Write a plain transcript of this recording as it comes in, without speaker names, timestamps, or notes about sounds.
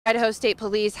Idaho State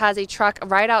Police has a truck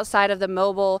right outside of the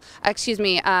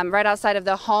right outside of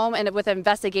the home, and with an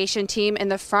investigation team in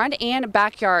the front and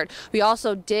backyard. We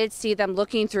also did see them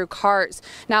looking through carts.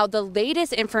 Now, the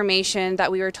latest information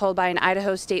that we were told by an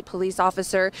Idaho State Police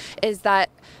officer is that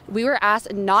we were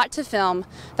asked not to film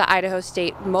the Idaho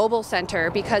State Mobile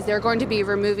Center because they're going to be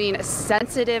removing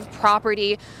sensitive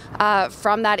property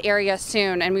from that area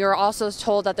soon. And we were also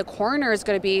told that the coroner is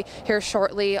going to be here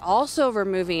shortly, also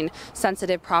removing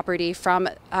sensitive property from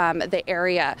the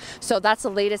area. So that's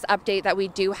the latest update that we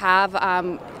do have.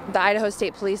 The Idaho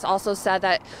State Police also said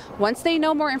that once they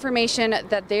know more information,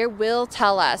 that they will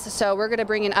tell us. So we're going to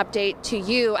bring an update to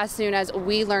you as soon as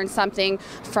we learn something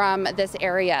from this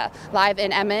area. Live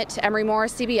in Emmett, Emery Moore,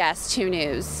 CBS 2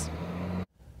 News.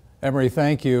 Emery,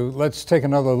 thank you. Let's take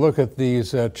another look at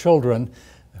these children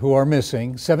who are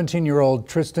missing. 17-year-old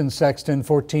Tristan Sexton,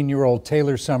 14-year-old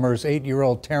Taylor Summers,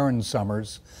 8-year-old Taryn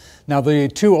Summers. Now, the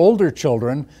two older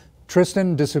children,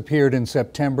 Tristan disappeared in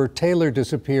September, Taylor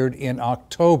disappeared in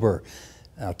October.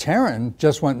 Now, Taryn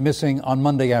just went missing on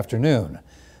Monday afternoon.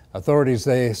 Authorities,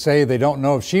 they say they don't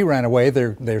know if she ran away.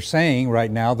 They're saying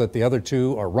right now that the other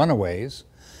two are runaways.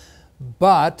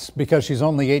 But because she's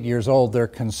only 8 years old, they're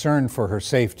concerned for her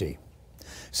safety.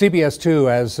 CBS 2,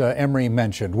 as Emery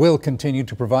mentioned, will continue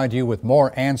to provide you with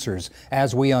more answers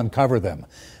as we uncover them.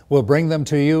 We'll bring them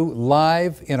to you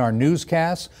live in our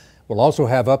newscasts. We'll also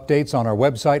have updates on our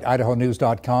website,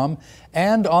 idahonews.com,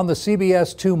 and on the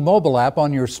CBS 2 mobile app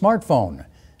on your smartphone.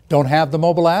 Don't have the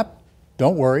mobile app?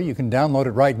 Don't worry, you can download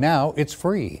it right now. It's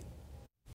free.